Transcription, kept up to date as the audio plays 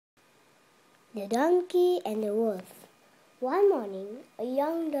The Donkey and the Wolf. One morning, a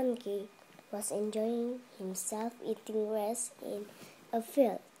young donkey was enjoying himself eating grass in a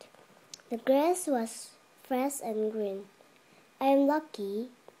field. The grass was fresh and green. "I am lucky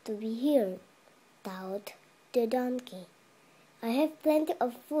to be here," thought the donkey. "I have plenty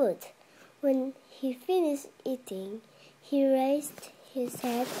of food." When he finished eating, he raised his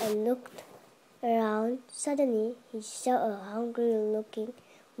head and looked around. Suddenly, he saw a hungry-looking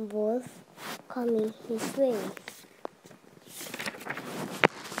wolf coming his way.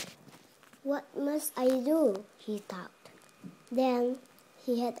 "What must I do?" he thought. Then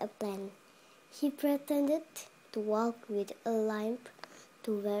he had a plan. He pretended to walk with a limp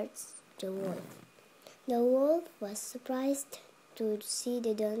towards the wolf. The wolf was surprised to see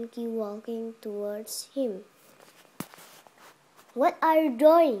the donkey walking towards him. "What are you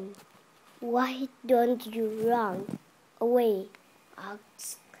doing? Why don't you run away?"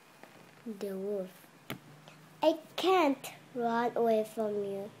 asked the wolf. "I can't run away from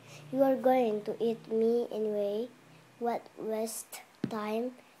you. You are going to eat me anyway." "What waste time,"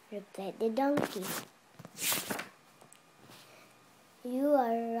 replied the donkey. "You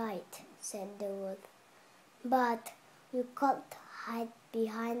are right," said the wolf. "But you can't hide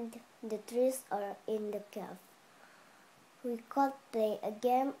behind the trees or in the cave. We could play a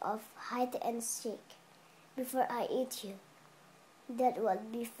game of hide and seek before I eat you." "That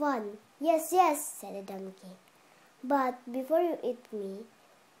would be fun." Yes, said the donkey. "But before you eat me,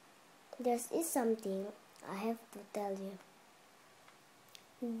 there is something I have to tell you.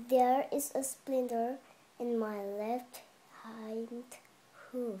 There is a splinter in my left hind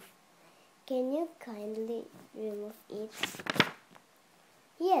hoof. Can you kindly remove it?"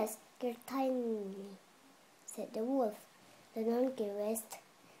 "Yes, certainly," said the wolf. The donkey raised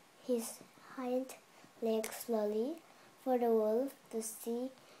his hind leg slowly for the wolf to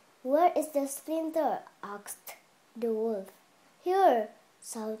see. "Where is the splinter?" asked the wolf. "Here,"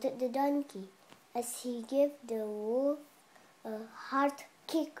 shouted the donkey, as he gave the wolf a hard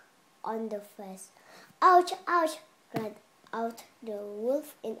kick on the face. "Ouch, ouch!" cried out the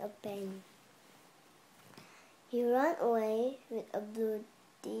wolf in a pain. He ran away with a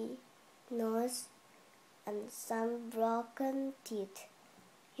bloody nose and some broken teeth.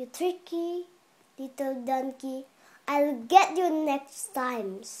 "You tricky little donkey! I'll get you next time!"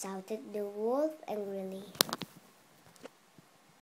 shouted the wolf angrily.